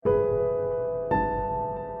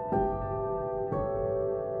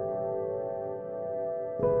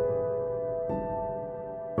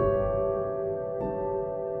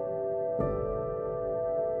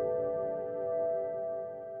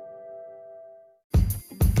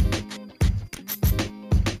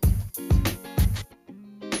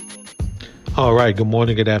All right. Good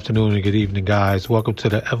morning, good afternoon, and good evening, guys. Welcome to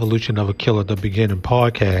the Evolution of a Killer, the Beginning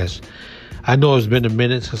podcast. I know it's been a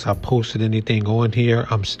minute since I posted anything on here.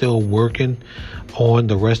 I'm still working on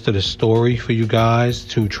the rest of the story for you guys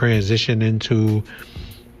to transition into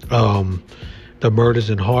the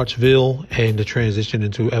murders in Hartsville and the transition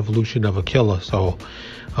into Evolution of a Killer. So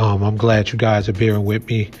I'm glad you guys are bearing with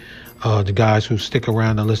me. The guys who stick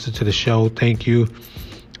around and listen to the show, thank you.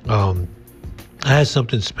 I had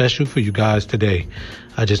something special for you guys today.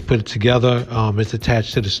 I just put it together. It's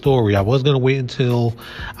attached to the story. I was going to wait until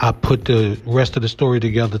I put the rest of the story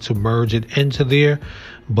together to merge it into there.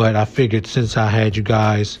 But I figured since I had you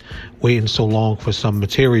guys waiting so long for some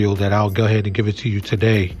material that I'll go ahead and give it to you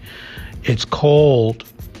today. It's called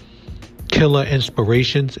Killer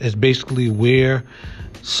Inspirations. It's basically where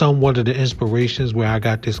somewhat of the inspirations where I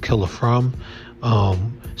got this killer from.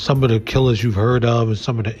 Some of the killers you've heard of and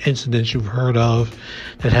some of the incidents you've heard of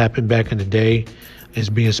that happened back in the day is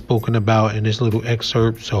being spoken about in this little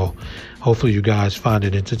excerpt. So hopefully you guys find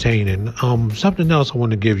it entertaining. Something else I want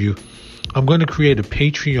to give you. I'm going to create a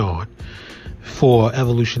Patreon for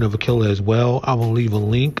Evolution of a Killer as well. I will leave a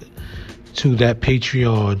link to that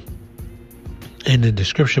Patreon in the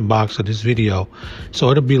description box of this video. So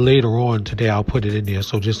it'll be later on today. I'll put it in there.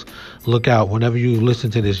 So just look out whenever you listen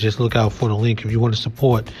to this. Just look out for the link if you want to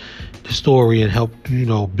support the story and help,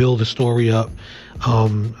 build the story up.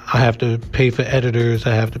 I have to pay for editors.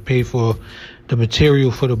 I have to pay for the material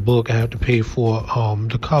for the book. I have to pay for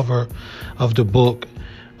the cover of the book.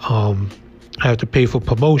 I have to pay for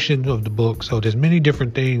promotion of the book. So there's many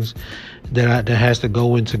different things that has to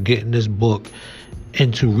go into getting this book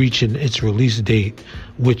into reaching its release date,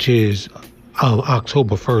 which is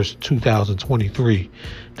October 1st, 2023.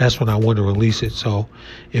 That's when I want to release it. So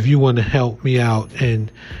if you want to help me out in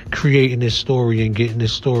creating this story and getting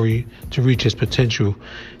this story to reach its potential,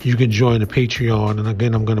 you can join the Patreon. And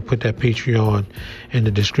again, I'm going to put that Patreon in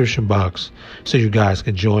the description box so you guys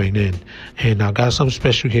can join in. And I got something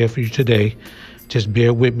special here for you today. Just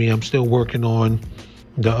bear with me. I'm still working on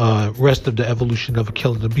the rest of the Evolution of a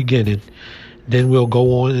Killer, the beginning. Then we'll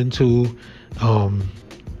go on into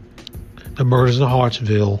the murders in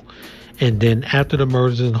Hartsville. And then after the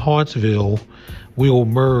murders in Hartsville, we will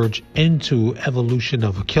merge into Evolution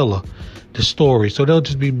of a Killer, the story. So there'll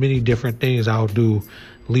just be many different things I'll do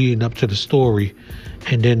leading up to the story.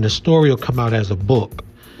 And then the story will come out as a book.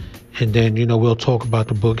 And then, we'll talk about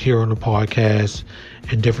the book here on the podcast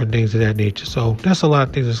and different things of that nature. So that's a lot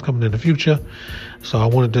of things that's coming in the future. So I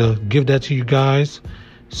wanted to give that to you guys.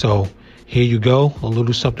 So here you go, a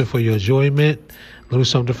little something for your enjoyment, a little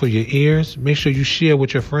something for your ears. Make sure you share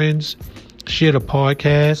with your friends, share the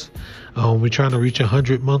podcast. We're trying to reach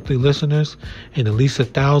 100 monthly listeners and at least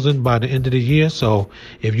 1,000 by the end of the year. So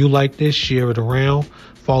if you like this, share it around.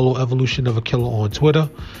 Follow Evolution of a Killer on Twitter,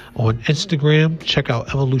 on Instagram. Check out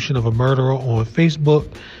Evolution of a Murderer on Facebook.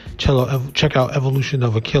 Check out Evolution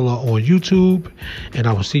of a Killer on YouTube. And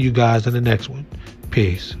I will see you guys in the next one.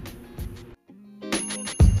 Peace.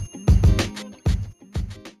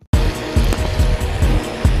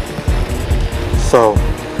 So,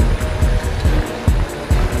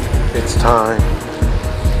 it's time.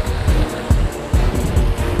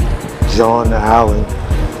 John Allen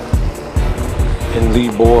and Lee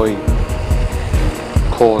Boyd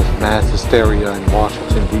caused mass hysteria in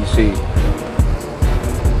Washington, D.C.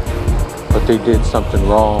 But they did something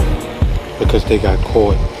wrong because they got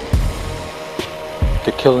caught.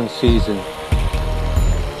 The killing season,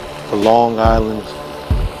 the Long Island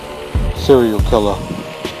serial killer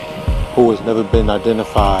who has never been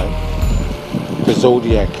identified, the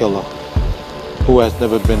Zodiac Killer, who has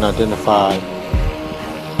never been identified.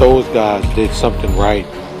 Those guys did something right.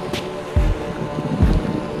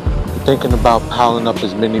 Thinking about piling up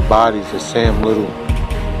as many bodies as Sam Little,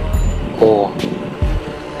 or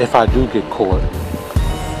if I do get caught,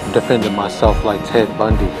 defending myself like Ted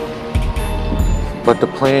Bundy. But the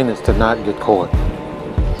plan is to not get caught.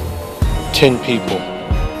 10 people.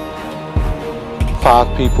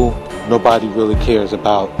 5 people nobody really cares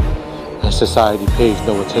about and society pays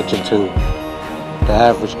no attention to. The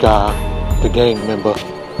average guy, the gang member,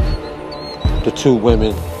 the 2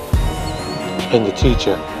 women, and the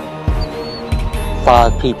teacher.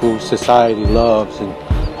 5 people society loves and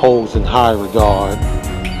holds in high regard.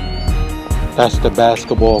 That's the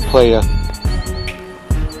basketball player,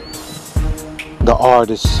 the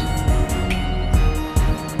artist,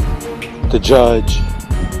 the judge,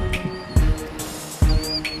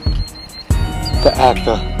 the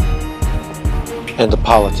actor, and the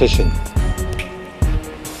politician.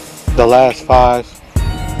 The last 5,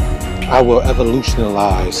 I will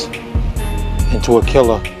evolutionize into a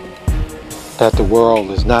killer that the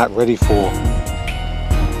world is not ready for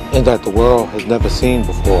and that the world has never seen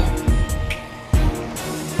before?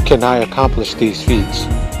 Can I accomplish these feats?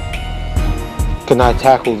 Can I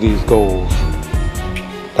tackle these goals?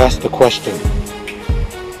 That's the question.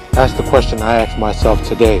 That's the question I ask myself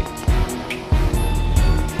today.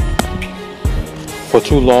 For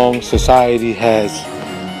too long, society has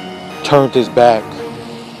turned its back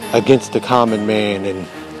against the common man and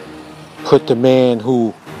put the man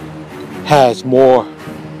who has more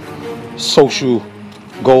social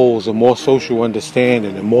goals and more social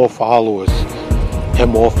understanding and more followers and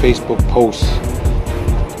more Facebook posts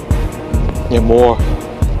and more,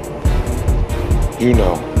 you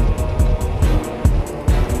know.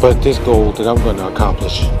 But this goal that I'm going to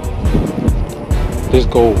accomplish, this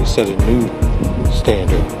goal will set a new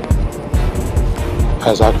standard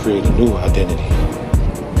as I create a new identity.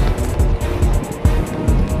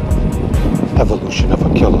 Evolution of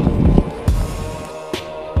a killer.